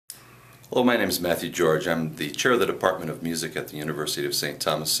Hello, my name is Matthew George. I'm the chair of the Department of Music at the University of St.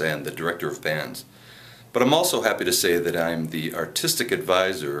 Thomas and the director of bands. But I'm also happy to say that I'm the artistic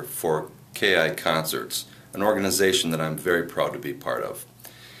advisor for KIconcerts, an organization that I'm very proud to be part of.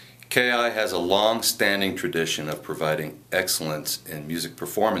 KI has a long-standing tradition of providing excellence in music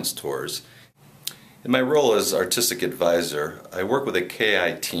performance tours. In my role as artistic advisor, I work with a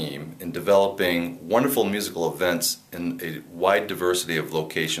KI team in developing wonderful musical events in a wide diversity of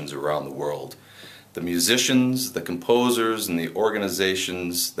locations around the world. The musicians, the composers, and the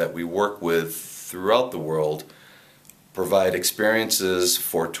organizations that we work with throughout the world provide experiences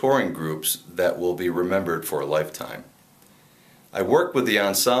for touring groups that will be remembered for a lifetime. I work with the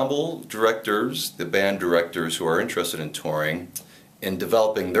ensemble directors, the band directors who are interested in touring, in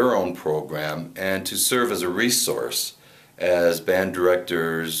developing their own program and to serve as a resource as band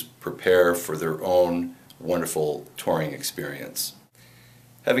directors prepare for their own wonderful touring experience.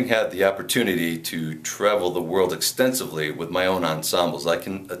 Having had the opportunity to travel the world extensively with my own ensembles, I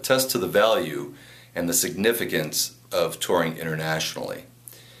can attest to the value and the significance of touring internationally.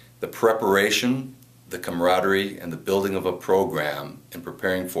 The preparation, the camaraderie, and the building of a program in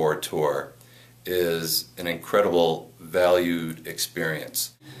preparing for a tour is an incredible valued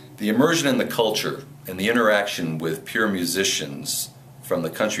experience. The immersion in the culture and the interaction with peer musicians from the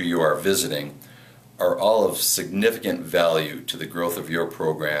country you are visiting are all of significant value to the growth of your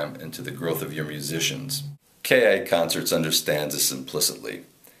program and to the growth of your musicians. KIconcerts understands this implicitly,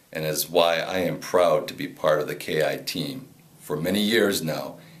 and is why I am proud to be part of the KI team. For many years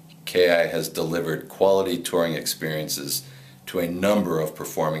now, KI has delivered quality touring experiences to a number of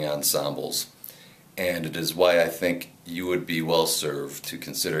performing ensembles. And it is why I think you would be well served to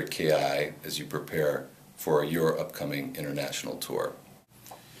consider KI as you prepare for your upcoming international tour.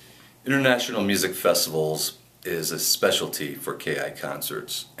 International music festivals is a specialty for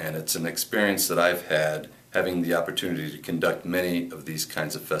KIconcerts, and it's an experience that I've had having the opportunity to conduct many of these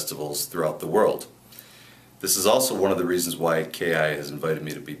kinds of festivals throughout the world. This is also one of the reasons why KI has invited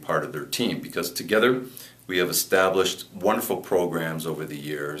me to be part of their team, because together we have established wonderful programs over the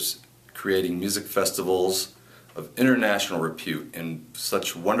years, creating music festivals of international repute in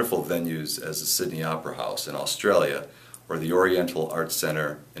such wonderful venues as the Sydney Opera House in Australia or the Oriental Arts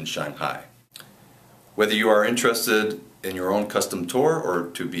Center in Shanghai. Whether you are interested in your own custom tour or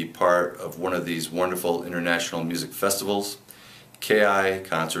to be part of one of these wonderful international music festivals,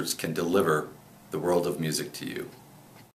 KIconcerts can deliver the world of music to you.